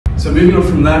So moving on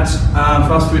from that,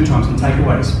 fast food times and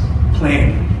takeaways.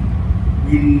 Plan.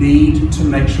 You need to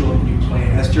make sure that you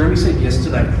plan. As Jeremy said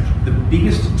yesterday, the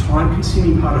biggest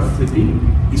time-consuming part of flipping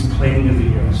is planning your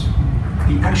videos.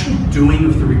 The actual doing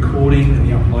of the recording and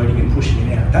the uploading and pushing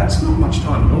it out, that's not much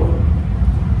time at all.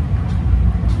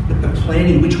 But the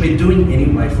planning, which we're doing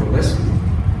anyway for a lesson,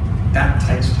 that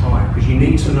takes time, because you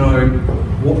need to know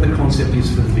what the concept is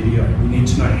for the video. You need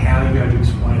to know how you're going to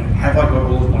explain it. Have I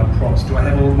got all of my props? Do I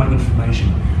have all of my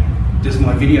information? Does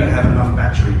my video have enough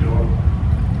battery?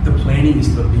 The planning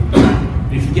is the big part.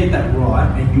 And if you get that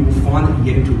right, and you will find that you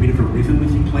get into a bit of a rhythm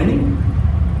with your planning,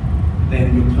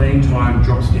 then your planning time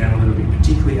drops down a little bit,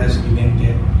 particularly as you then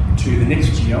get to the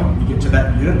next year. You get to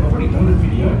that year, I've already done the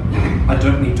video. I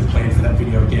don't need to plan for that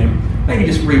video again. Maybe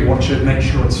just re-watch it, make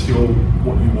sure it's still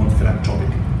what you want for that topic.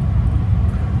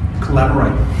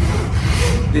 Collaborate.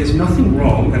 There's nothing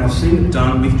wrong, and I've seen it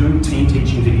done with doing team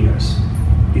teaching videos.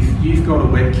 If you've got a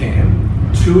webcam,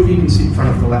 two of you can sit in front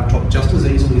of the laptop just as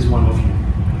easily as one of you.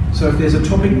 So if there's a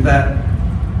topic that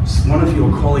one of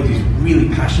your colleagues is really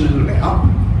passionate about,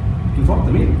 invite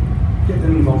them in, get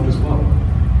them involved as well.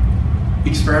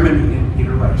 Experiment and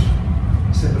iterate.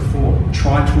 I said before,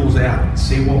 try tools out,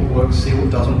 see what works, see what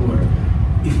doesn't work.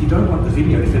 If you don't like the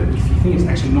video, if you think it's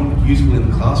actually not usable in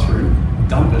the classroom,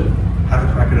 dump it, have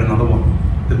a crack at another one.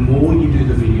 The more you do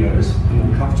the videos, the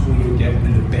more comfortable you'll get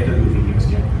and the better the videos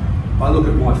get. I look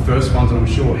at my first ones, and I'm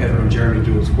sure Heather and Jeremy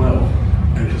do as well,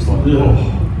 and it's just like,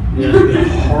 they're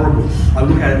horrible. I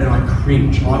look at it and I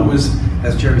cringe. I was,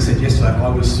 as Jeremy said yesterday, I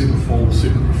was super formal,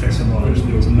 super professor mode.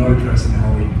 There was no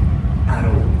personality at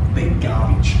all. They're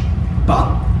garbage.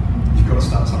 But you've got to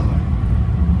start somewhere.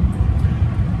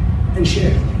 And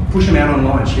share. Push them out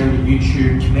online, share them on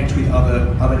YouTube, connect with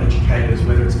other educators,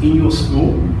 whether it's in your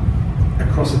school,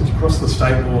 across the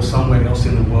state, or somewhere else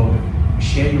in the world.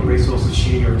 Share your resources,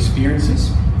 share your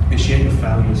experiences, and share your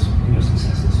failures and your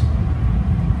successes.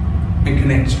 And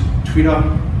connect. Twitter,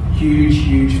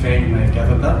 huge fan, you may have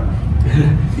gathered that.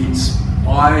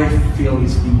 I feel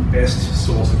it's the best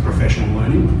source of professional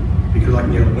learning, because I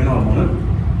can get it when I want it,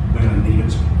 when I need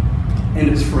it. And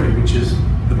it's free, which is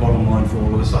the bottom line for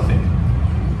all of us, I think.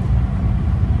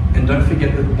 And don't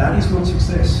forget that that is not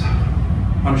success.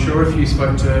 I'm sure if you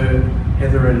spoke to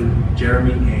Heather and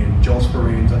Jeremy and Joel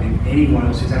Speranza and anyone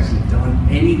else who's actually done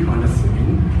any kind of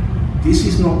flipping, this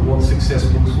is not what success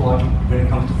looks like when it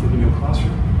comes to flipping your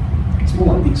classroom. It's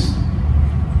more like this.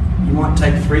 You might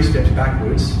take 3 steps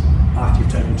backwards after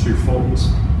you've taken 2 forwards,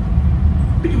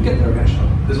 but you'll get there eventually.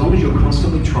 As long as you're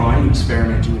constantly trying,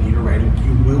 experimenting and iterating,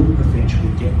 you will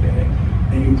eventually get there,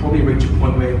 and you'll probably reach a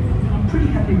point where I'm pretty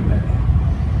happy with that now.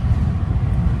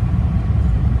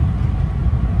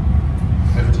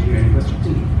 Over to you, any questions?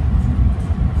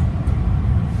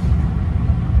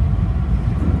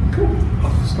 Cool,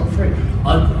 I've just got 3.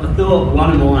 I thought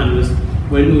one of mine was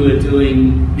when we were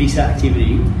doing this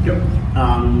activity,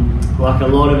 like a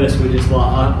lot of us were just like,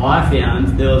 I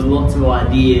found there was lots of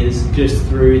ideas just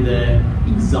through the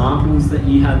examples that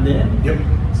you had there.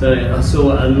 So I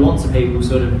saw lots of people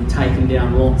sort of taking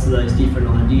down lots of those different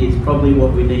ideas. Probably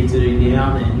what we need to do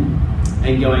now then,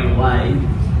 and going away,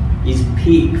 is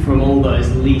pick from all those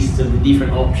lists of the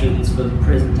different options for the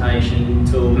presentation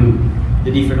tool,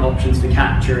 the different options for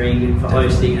capturing and for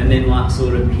hosting, and then like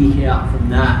sort of pick out from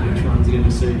that which ones are going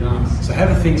to suit us. So have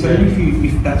a think. So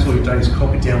if that's all you've done is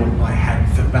copy down what I had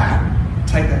for that,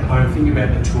 take that home, think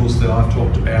about the tools that I've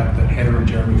talked about, that Heather and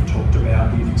Jeremy have talked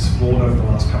about, that you've explored over the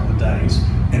last couple of days,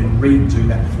 and redo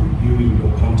that for you in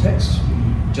your context.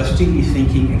 Just get you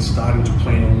thinking and starting to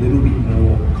plan a little bit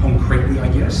more concretely, I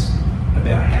guess,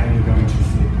 about how you're going to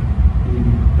flip.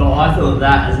 But I thought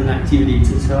that as an activity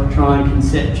to try and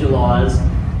conceptualise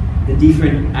the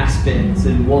different aspects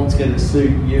and what's going to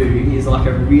suit you is like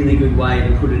a really good way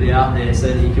to put it out there so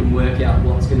that you can work out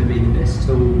what's going to be the best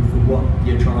tool for what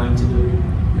you're trying to do.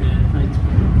 Yeah, thanks.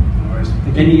 No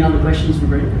worries. Any other questions for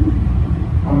Brendan?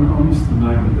 I missed the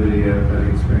name of that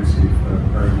expensive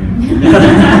program.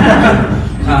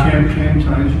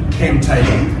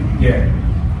 Camtasia.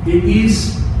 Yeah. It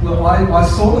is. Well, I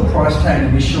saw the price tag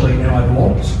initially and I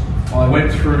blocked. I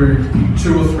went through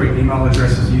 2 or 3 email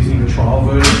addresses using the trial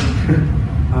version,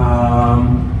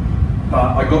 but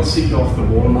I got sick off the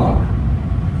watermark.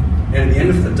 And at the end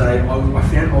of the day, I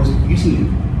found I was using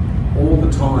it all the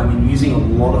time and using a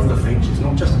lot of the features,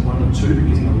 not just 1 or 2, but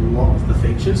using a lot of the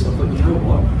features. So I thought, you know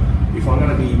what? If I'm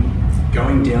going to be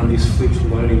going down this flipped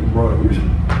learning road,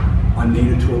 I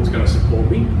need a tool that's going to support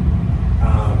me.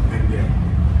 And yeah,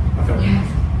 I felt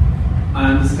it.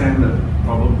 I understand that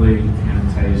probably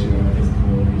Camtasia is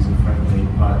more user-friendly,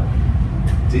 but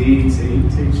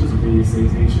DET teachers or DEC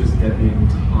teachers get the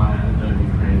entire Adobe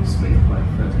Creative Suite for like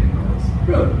 $13.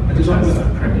 Really? I just That's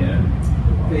that. Premiere.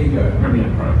 There you go.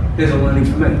 Premiere Pro. There's a learning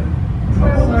for me.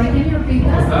 Sorry, can you repeat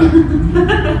that?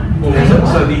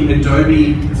 So the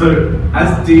Adobe. So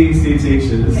as DEC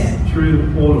teachers, Yeah. through the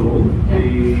portal, Yeah.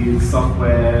 the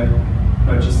software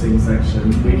purchasing section,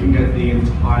 we can get the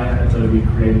entire Adobe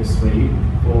Creative Suite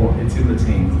for, it's in the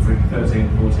teens, it's like $13,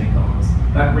 $14.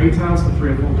 That retails for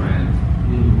 $3 or $4 grand.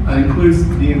 That includes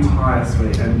the entire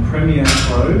suite, and Premiere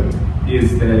Pro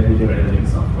is their video editing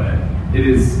software. It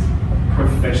is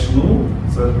professional,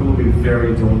 so it's probably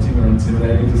very daunting or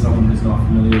intimidating to someone who's not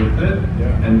familiar with it.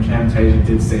 Yeah. And Camtasia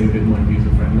did seem a bit more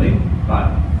user-friendly,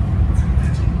 but it's like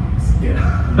 $13.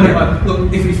 Yeah.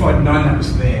 Look, if I'd known that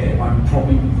was there, I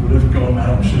probably would have gone that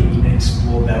option and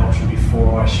explored that option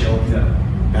before I shelved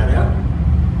that out.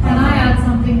 Can I add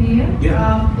something here?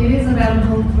 Yeah. It is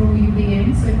available through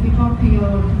UBM, so if you talk to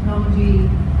your technology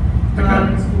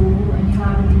guy in school and you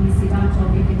have a DEC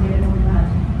laptop, you can get it on that.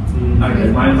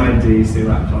 Okay, my DEC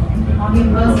laptop can be. On your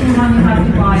personal one, you have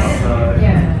to buy it. So-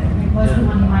 Yeah, your personal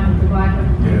one, you have to buy it, but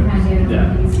you can get it on Yeah.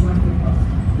 the DEC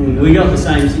one. We got the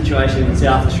same situation in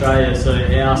South Australia, so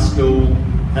our school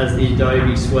has the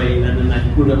Adobe Suite and then they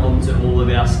put it onto all of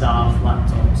our staff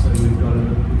laptops, so we've got it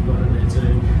there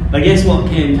too. I guess what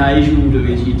Camtasia will do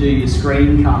is you do your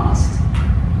screencast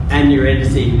and your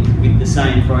editing with the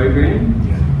same program,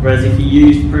 whereas if you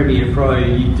use Premiere Pro,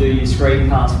 you do your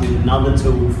screencast with another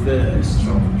tool first,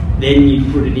 then you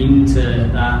put it into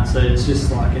that, so it's just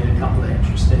like a couple of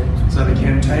extra steps. So the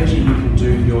Camtasia, you can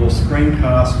do your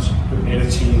screencast, your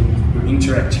editing, your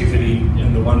interactivity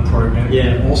in the one program.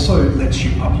 Yeah. It also lets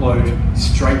you upload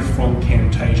straight from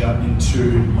Camtasia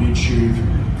into YouTube,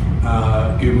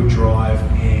 Google Drive,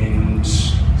 and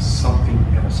something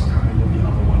else. I can't remember what the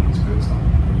other one is, but it's not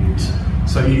what I use.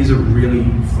 So it is a really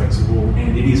flexible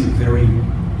and it is a very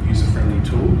user-friendly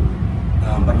tool.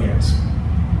 But yeah, it's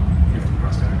you have to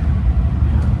price tag.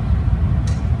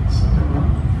 So,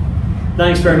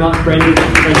 Thanks very much, Brendan.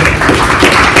 Thank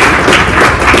you.